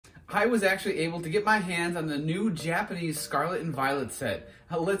I was actually able to get my hands on the new Japanese Scarlet and Violet set.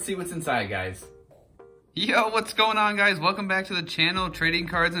 Let's see what's inside, guys. Yo, what's going on, guys? Welcome back to the channel. Trading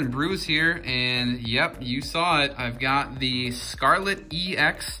Cards and Brews here, and yep, you saw it. I've got the Scarlet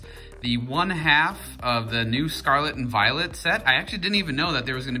EX, the one half of the new Scarlet and Violet set. I actually didn't even know that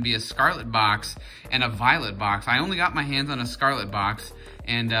there was going to be a Scarlet box and a Violet box. I only got my hands on a Scarlet box,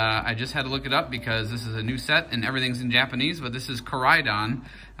 and I just had to look it up because this is a new set and everything's in Japanese, but this is Koraidon,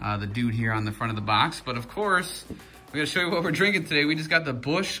 the dude here on the front of the box. But of course, we're gonna show you what we're drinking today. We just got the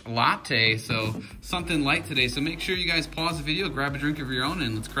Busch Latte, so something light today. So make sure you guys pause the video, grab a drink of your own,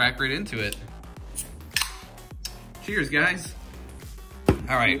 and let's crack right into it. Cheers, guys.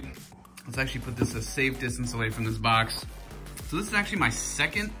 All right, let's actually put this a safe distance away from this box. So this is actually my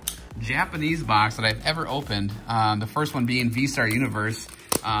second Japanese box that I've ever opened. The first one being V-Star Universe.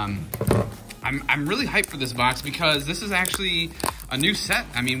 I'm really hyped for this box because this is actually a new set.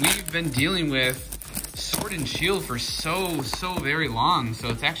 I mean, we've been dealing with Sword and Shield for so very long, so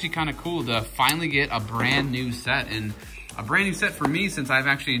it's actually kind of cool to finally get a brand new set, and a brand new set for me since I've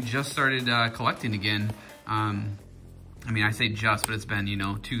actually just started collecting again. I mean, I say just, but it's been, you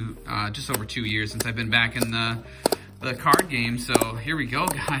know, just over 2 years since I've been back in the card game. So here we go,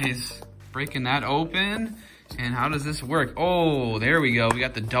 guys, breaking that open. And how does this work? Oh, there we go. We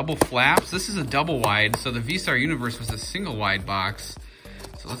got the double flaps. This is a double wide, so the V-Star Universe was a single wide box.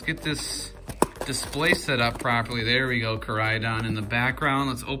 So let's get this display set up properly. There we go, Koraidon in the background.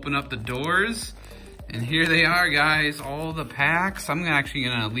 Let's open up the doors. And here they are, guys, all the packs. I'm actually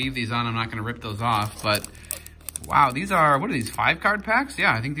gonna leave these on. I'm not gonna rip those off, but wow, these are, what are these, 5-card packs?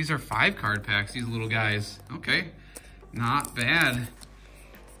 Yeah, I think these are 5-card packs, these little guys. Okay, not bad.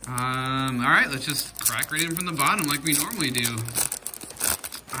 All right, let's just crack right in from the bottom like we normally do.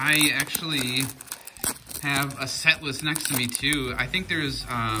 I actually have a set list next to me too. I think there's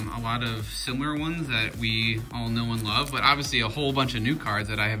a lot of similar ones that we all know and love, but obviously a whole bunch of new cards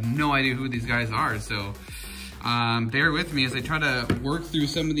that I have no idea who these guys are. So bear with me as I try to work through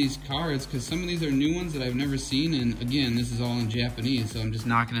some of these cards, because some of these are new ones that I've never seen, and again, this is all in Japanese, so I'm just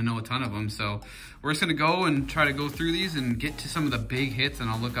not gonna know a ton of them. So we're just gonna go and try to go through these and get to some of the big hits, and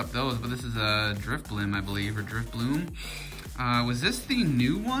I'll look up those. But this is a Drifblim, I believe, or Drifbloom. Was this the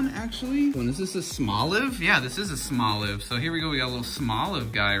new one, actually? Is this a Smoliv? Yeah, this is a Smoliv. So here we go, we got a little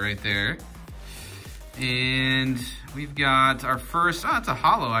Smoliv guy right there. And we've got our first, oh, it's a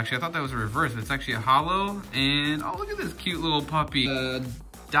holo, actually. I thought that was a reverse, but it's actually a holo. And, oh, look at this cute little puppy.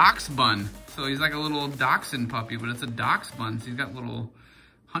 Dachshund. So he's like a little dachshund puppy, but it's a dachshund. So he's got little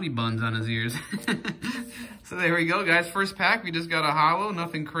honey buns on his ears. So there we go, guys. First pack, we just got a holo,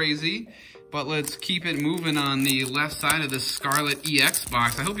 nothing crazy. But let's keep it moving on the left side of the Scarlet EX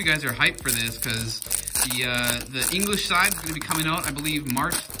box. I hope you guys are hyped for this, because the English side is going to be coming out, I believe,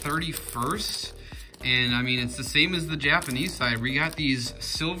 March 31st. And I mean, it's the same as the Japanese side. We got these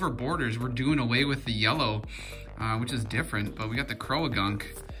silver borders. We're doing away with the yellow, which is different. But we got the Croagunk.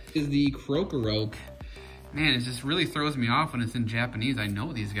 Is the Krokorok. Man, it just really throws me off when it's in Japanese. I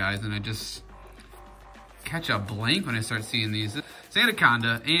know these guys, and I just catch a blank when I start seeing these. It's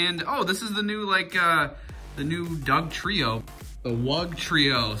Anaconda, and oh, this is the new, like, the new Doug Trio. The Wug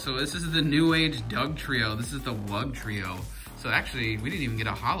Trio. So this is the new age Doug Trio. This is the Wug Trio. So actually, we didn't even get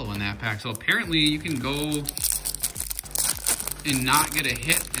a holo in that pack. So apparently you can go and not get a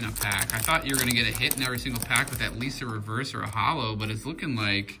hit in a pack. I thought you were gonna get a hit in every single pack with at least a reverse or a holo, but it's looking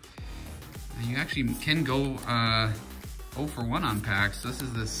like you actually can go 0 for 1 on packs. So this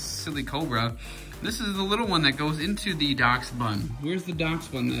is the Silly Cobra. This is the little one that goes into the Dachshund. Where's the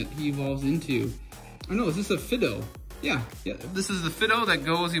Dachshund that he evolves into? Oh no, is this a Fido? Yeah, this is the Fido that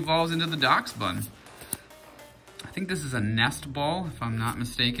evolves into the Dachshund. I think this is a Nest Ball, if I'm not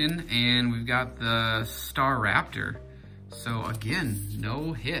mistaken, and we've got the Star Raptor. So again,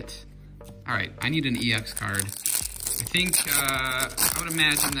 no hit. All right, I need an EX card. I think, I would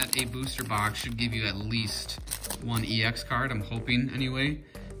imagine that a booster box should give you at least 1 EX card, I'm hoping anyway.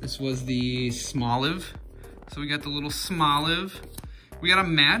 This was the Smoliv. So we got the little Smoliv. We got a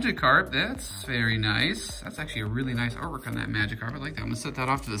Magikarp, that's very nice. That's actually a really nice artwork on that Magikarp, I like that. I'm gonna set that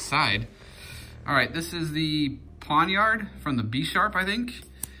off to the side. All right, this is the Pawniard from the B-Sharp, I think.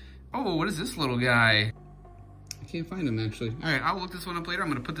 Oh, what is this little guy? I can't find him, actually. All right, I'll look this one up later. I'm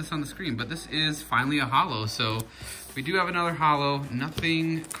gonna put this on the screen, but this is finally a holo. So we do have another holo,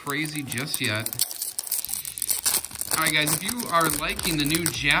 nothing crazy just yet. All right, guys, if you are liking the new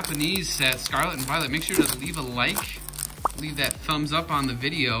Japanese set, Scarlet and Violet, make sure to leave a like, leave that thumbs up on the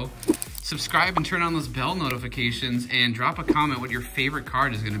video, subscribe and turn on those bell notifications, and drop a comment what your favorite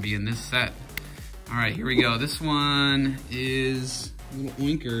card is gonna be in this set. All right, here we go. This one is little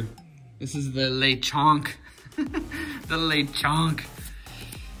oinker. This is the Lechonk. The Lechonk.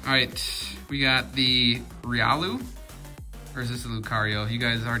 All right, we got the Riolu. Or is this a Lucario? You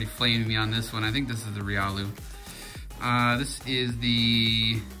guys already flamed me on this one. I think this is the Riolu. This is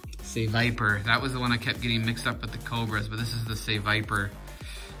the Seviper. That was the one I kept getting mixed up with the Cobras, but this is the Seviper.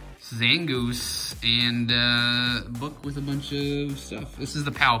 Zangoose, and a book with a bunch of stuff. This is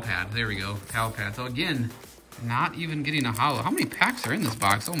the Palpad. There we go, Palpad. So again, not even getting a holo. How many packs are in this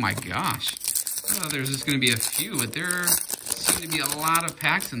box? Oh my gosh. I thought there was just gonna be a few, but there seem to be a lot of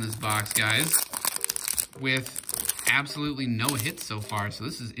packs in this box, guys, with absolutely no hits so far. So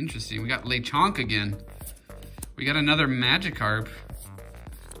this is interesting. We got Lechonk again. We got another Magikarp.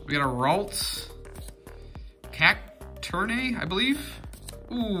 We got a Ralts. Cacturne, I believe.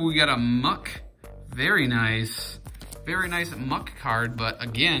 Ooh, we got a Muck. Very nice. Very nice Muck card, but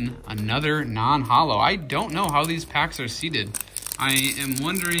again, another non-holo. I don't know how these packs are seated. I am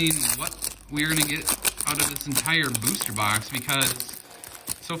wondering what we're gonna get out of this entire booster box, because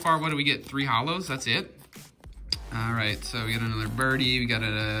so far, what do we get? 3 holos, that's it? All right, so we got another Birdie, we got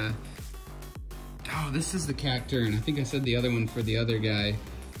a, oh, this is the Cacturne. I think I said the other one for the other guy.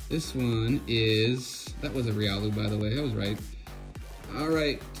 This one is, that was a Riolu, by the way, I was right. All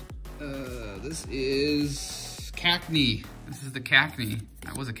right, this is Cacney. This is the Cacney.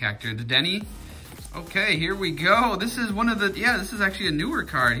 That was a Cacturne. The Denny. Okay, here we go. This is one of the, yeah, this is actually a newer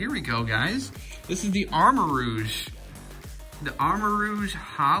card. Here we go, guys. This is the Armarouge. The Armarouge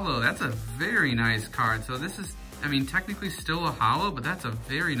holo. That's a very nice card. So this is, I mean, technically still a holo, but that's a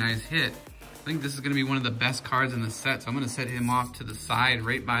very nice hit. I think this is gonna be one of the best cards in the set. So I'm gonna set him off to the side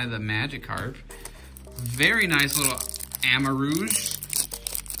right by the Magikarp. Very nice little Armarouge.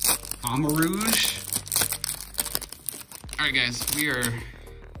 Armarouge. All right, guys, we are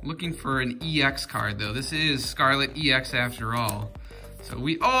looking for an EX card, though. This is Scarlet EX after all. So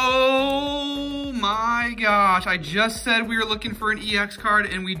we, oh my gosh, I just said we were looking for an EX card,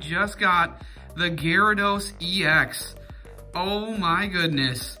 and we just got the Gyarados EX. Oh my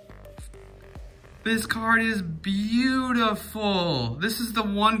goodness. This card is beautiful. This is the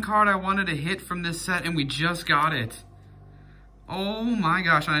one card I wanted to hit from this set, and we just got it. Oh my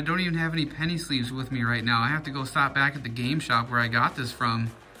gosh, and I don't even have any penny sleeves with me right now. I have to go stop back at the game shop where I got this from.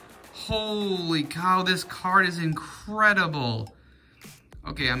 Holy cow, this card is incredible.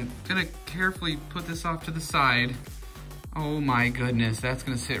 Okay, I'm gonna carefully put this off to the side. Oh my goodness, that's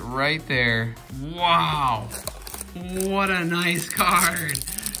gonna sit right there. Wow, what a nice card.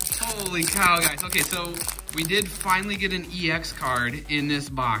 Holy cow, guys. Okay, so we did finally get an EX card in this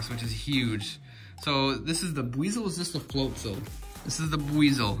box, which is huge. So this is the Buizel, is this the Floatzel? This is the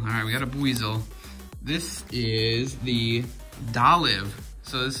Buizel. All right, we got a Buizel. This is the Dolive.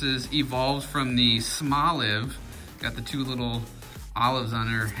 So this is evolved from the Smoliv. Got the 2 little olives on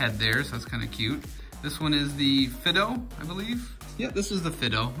her head there, so that's kind of cute. This one is the Fido, I believe. Yeah, this is the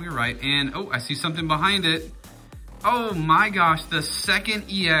Fido, we were right. And, oh, I see something behind it. Oh my gosh, the second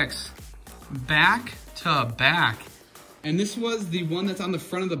EX, back to back. And this was the one that's on the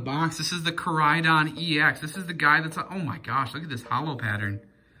front of the box. This is the Koraidon EX. This is the guy that's, oh my gosh, look at this holo pattern.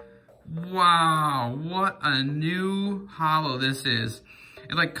 Wow, what a new holo this is.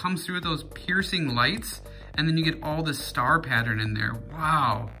 It like comes through with those piercing lights, and then you get all the star pattern in there.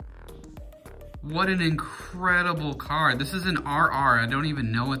 Wow. What an incredible card. This is an RR. I don't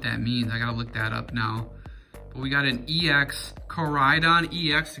even know what that means. I gotta look that up now. But we got an EX, Koraidon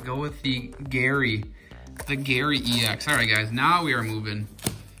EX to go with the Gary EX. All right, guys, now we are moving.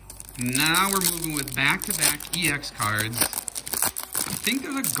 Now we're moving with back-to-back EX cards. I think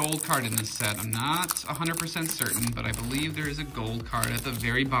there's a gold card in this set. I'm not 100% certain, but I believe there is a gold card at the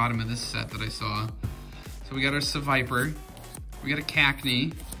very bottom of this set that I saw. So we got our Seviper. We got a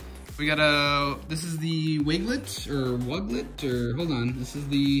Cacney. We got a, this is the Wiglet, or Wuglet, or hold on. This is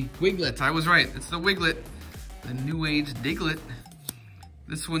the Wiglet. I was right. It's the Wiglet. The New Age Diglett.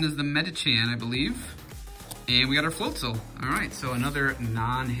 This one is the Metachan, I believe. And we got our Floatzel. All right, so another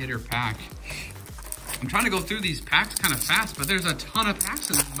non-hitter pack. I'm trying to go through these packs kind of fast, but there's a ton of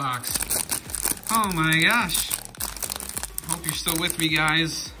packs in this box. Oh my gosh. Hope you're still with me,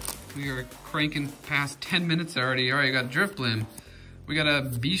 guys. We are cranking past 10 minutes already. All right, we got Drifblim. We got a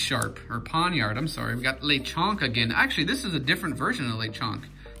B-Sharp, or Pawniard, I'm sorry. We got Lechonk again. Actually, this is a different version of Lechonk.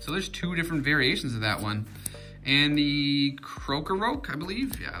 So there's 2 different variations of that one. And the Krokorok, I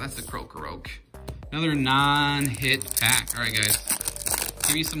believe. Yeah, that's the Krokorok. Another non-hit pack. All right, guys.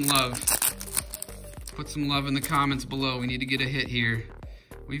 Give me some love. Put some love in the comments below. We need to get a hit here.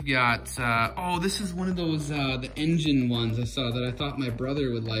 We've got, oh, this is one of those, the engine ones I saw that I thought my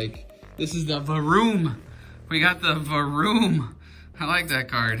brother would like. This is the Varoom. We got the Varoom. I like that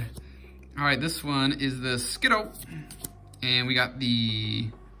card. All right, this one is the Skiddo. And we got the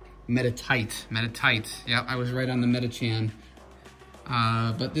Metatite. Yeah, I was right on the Metachan.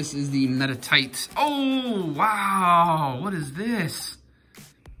 But this is the Metatite. Oh, wow. What is this?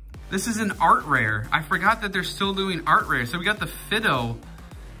 This is an art rare. I forgot that they're still doing art rare. So we got the Fido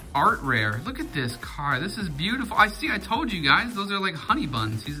art rare. Look at this card. This is beautiful. I told you guys, those are like honey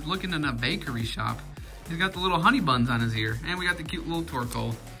buns. He's looking in a bakery shop. He's got the little honey buns on his ear. And we got the cute little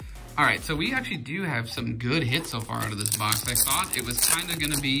Torkoal. All right, so we actually do have some good hits so far out of this box. I thought it was kind of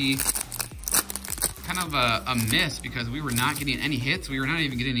gonna be kind of a miss because we were not getting any hits. We were not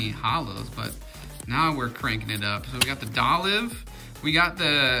even getting any holos, but now we're cranking it up. So we got the Dolive. We got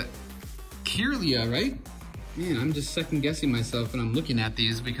the Kirlia, right? Man, I'm just second guessing myself when I'm looking at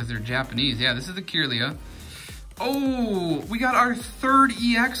these because they're Japanese. Yeah, this is the Kirlia. Oh, we got our third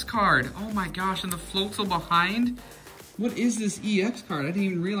EX card. Oh my gosh, and the Floatzel behind. What is this EX card? I didn't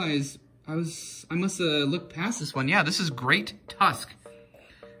even realize I must have looked past this one. Yeah, this is Great Tusk.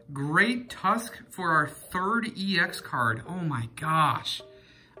 Great Tusk for our third EX card. Oh my gosh.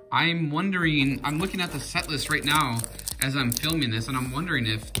 I'm looking at the set list right now as I'm filming this, and I'm wondering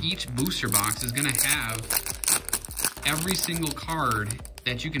if each booster box is gonna have every single card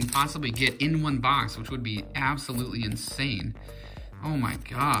that you can possibly get in one box, which would be absolutely insane. Oh my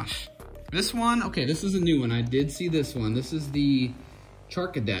gosh. This one, okay, this is a new one. I did see this one. This is the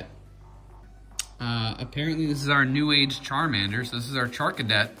Charcadet. Apparently this is our New Age Charmander, so this is our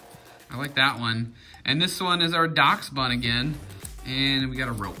Charcadet. I like that one. And this one is our Doxbun again, and we got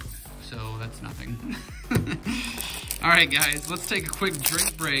a rope, so that's nothing. All right, guys, let's take a quick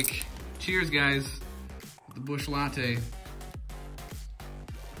drink break. Cheers, guys. The Bush Latte.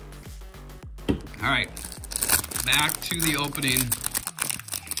 All right, back to the opening.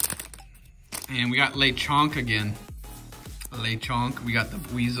 And we got Lechonk again. Lechonk, we got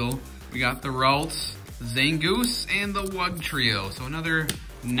the Weasel, we got the Ralts, Zangoose, and the Wugtrio. So another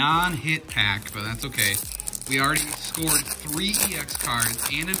non-hit pack, but that's okay. We already scored 3 EX cards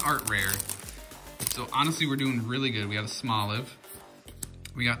and an art rare. So honestly, we're doing really good. We got a Smoliv.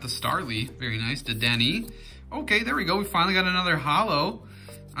 We got the Starly, very nice. The Denny. Okay, there we go. We finally got another holo.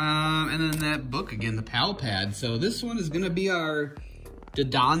 And then that book again, the Pal Pad. So this one is gonna be our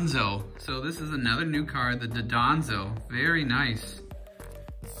Dodonzo. So this is another new card, the Dodonzo. Very nice.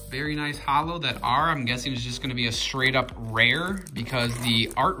 Very nice holo. That R, I'm guessing, is just going to be a straight up rare because the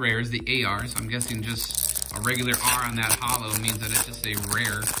art rare is the AR. So I'm guessing just a regular R on that holo means that it's just a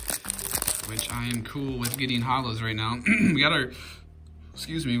rare, which I am cool with getting holos right now. we got our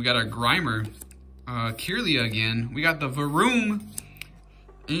Grimer, Kirlia again. We got the Varoom,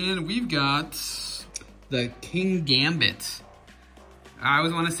 and we've got the King Gambit. I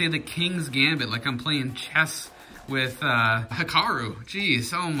always want to say the King's Gambit, like I'm playing chess with Hikaru.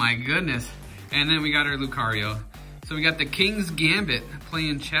 Jeez, oh my goodness. And then we got our Lucario. So we got the King's Gambit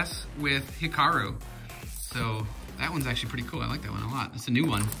playing chess with Hikaru. So that one's actually pretty cool. I like that one a lot. It's a new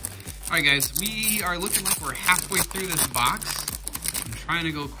one. All right, guys, we are looking like we're halfway through this box. I'm trying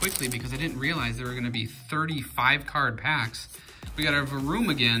to go quickly because I didn't realize there were going to be 35 card packs. We got our Varoom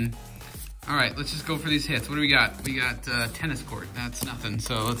again. All right, let's just go for these hits. What do we got? We got tennis court. That's nothing.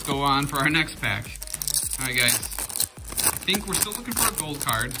 So let's go on for our next pack. All right, guys. I think we're still looking for a gold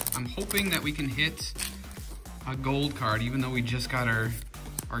card. I'm hoping that we can hit a gold card, even though we just got our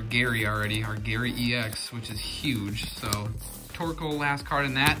Gary already, our Gary EX, which is huge. So Torkoal, last card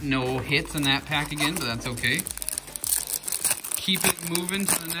in that. No hits in that pack again, but that's okay. Keep it moving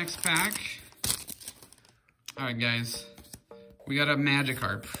to the next pack. All right, guys. We got a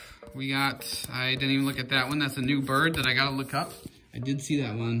Magikarp. I didn't even look at that one. That's a new bird that I gotta look up. I did see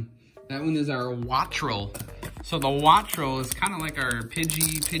that one. That one is our Wattrel. So the Wattrel is kind of like our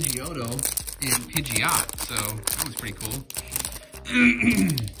Pidgeotto, and Pidgeot. So that was pretty cool.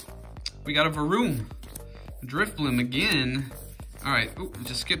 We got a Varoom. Drifblim again. All right, ooh,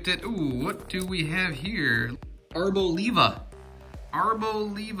 just skipped it. Ooh, what do we have here? Arboliva.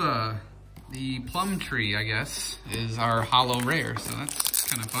 Arboliva. The plum tree, I guess, is our holo rare. So that's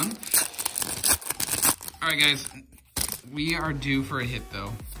kind of fun. All right, guys, we are due for a hit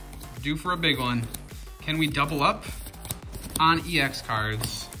though. Due for a big one. Can we double up on EX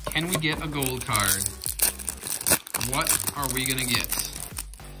cards? Can we get a gold card? What are we gonna get?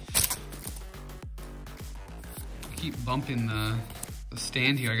 I keep bumping the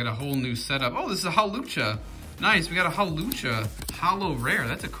stand here. I got a whole new setup. Oh, this is a Hawlucha. Nice, we got a Hawlucha holo rare.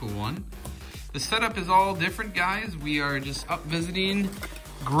 That's a cool one. The setup is all different, guys. We are just up visiting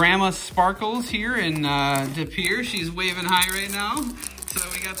Grandma Sparkles here in De Pere. She's waving high right now. So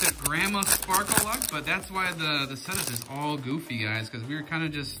we I got the Grandma Sparkle Luck, but that's why the setup is all goofy, guys, because we were kind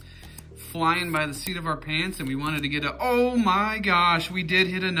of just flying by the seat of our pants, and we wanted to get a, oh my gosh, we did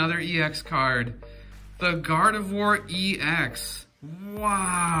hit another EX card. The Gardevoir EX.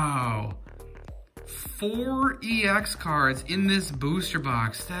 Wow. 4 EX cards in this booster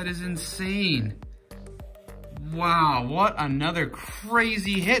box. That is insane. Wow, what another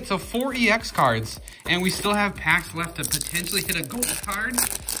crazy hit. So 4 EX cards, and we still have packs left to potentially hit a gold card.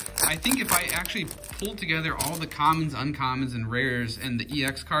 I think if I actually pulled together all the commons, uncommons, and rares and the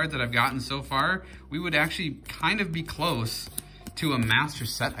EX cards that I've gotten so far, we would actually kind of be close to a master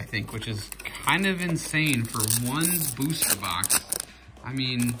set, I think, which is kind of insane for one booster box. I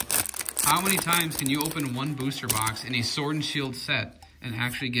mean, how many times can you open one booster box in a Sword and Shield set and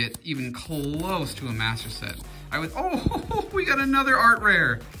actually get even close to a master set? Oh, we got another art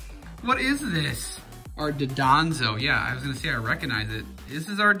rare. What is this? Our Dodonzo. Yeah, I was gonna say I recognize it. This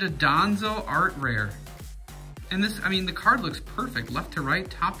is our Dodonzo art rare. And this, I mean, the card looks perfect. Left to right,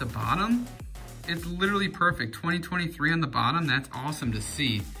 top to bottom. It's literally perfect. 2023 on the bottom. That's awesome to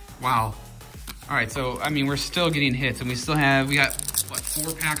see. Wow. All right, so, I mean, we're still getting hits, and we got, what,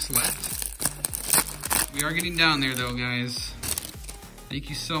 4 packs left? We are getting down there, though, guys. Thank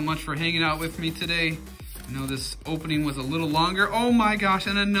you so much for hanging out with me today. I know this opening was a little longer. Oh my gosh,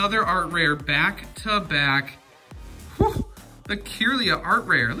 and another art rare back to back. Whew, the Kirlia art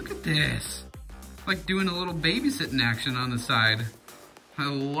rare. Look at this. Like doing a little babysitting action on the side. I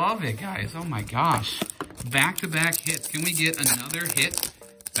love it, guys. Oh my gosh. Back to back hits. Can we get another hit?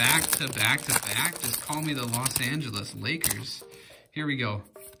 Back to back to back. Just call me the Los Angeles Lakers. Here we go.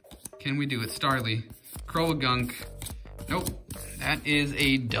 Can we do it? Starly. Croagunk. Nope. That is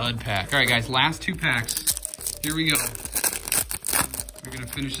a dud pack. All right, guys. Last 2 packs. Here we go. We're going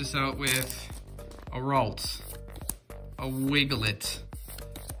to finish this out with a Ralts. A Wiglet.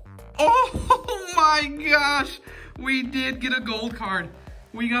 Oh my gosh. We did get a gold card.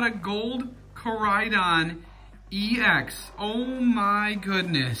 We got a gold Koraidon EX. Oh my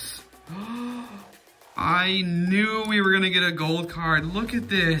goodness. I knew we were gonna get a gold card. Look at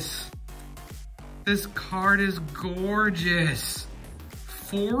this. This card is gorgeous.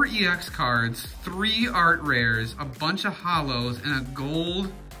 4 EX cards, 3 art rares, a bunch of holos, and a gold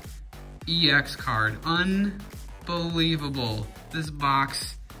EX card. Unbelievable. This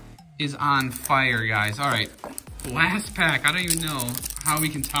box is on fire, guys. All right, last pack. I don't even know how we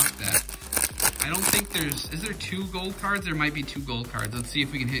can top that. I don't think is there 2 gold cards? There might be 2 gold cards. Let's see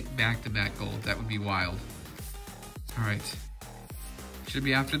if we can hit back-to-back gold. That would be wild. All right, should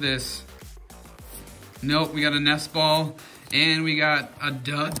be after this. Nope, we got a nest ball, and we got a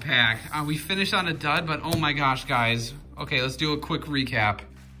dud pack. We finished on a dud, but oh my gosh, guys. Okay, let's do a quick recap.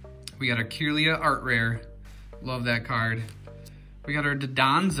 We got our Kirlia art rare. Love that card. We got our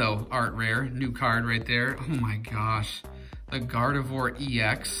Dodonzo art rare, new card right there. Oh my gosh. The Gardevoir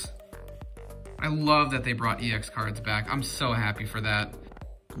EX. I love that they brought EX cards back. I'm so happy for that.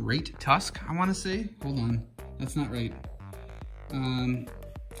 Great Tusk, I wanna say. Hold on, that's not right.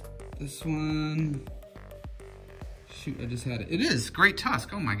 This one, shoot, I just had it. It is Great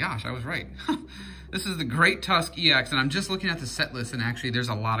Tusk, oh my gosh, I was right. This is the Great Tusk EX, and I'm just looking at the set list, and actually there's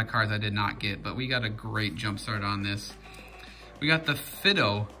a lot of cards I did not get, but we got a great jump start on this. We got the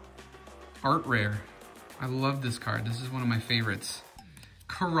Fido art rare. I love this card. This is one of my favorites.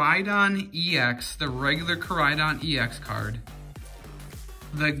 Koraidon EX, the regular Koraidon EX card.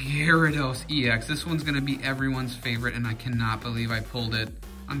 The Gyarados EX. This one's gonna be everyone's favorite, and I cannot believe I pulled it.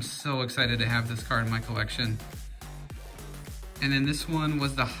 I'm so excited to have this card in my collection. And then this one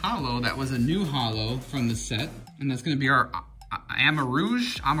was the holo. That was a new holo from the set, and that's gonna be our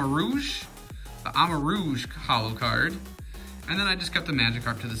Amarouge, the Amarouge holo card. And then I just kept the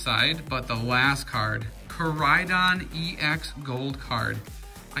Magikarp to the side, but the last card, Koraidon EX gold card.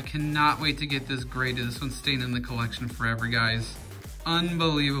 I cannot wait to get this graded. This one's staying in the collection forever, guys.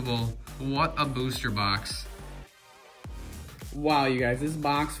 Unbelievable. What a booster box. Wow, you guys, this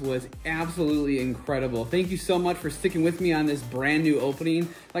box was absolutely incredible. Thank you so much for sticking with me on this brand new opening.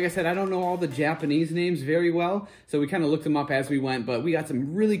 Like I said, I don't know all the Japanese names very well, so we kind of looked them up as we went, but we got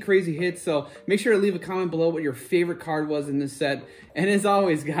some really crazy hits, so make sure to leave a comment below what your favorite card was in this set. And as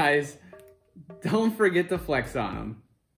always, guys, don't forget to flex on them.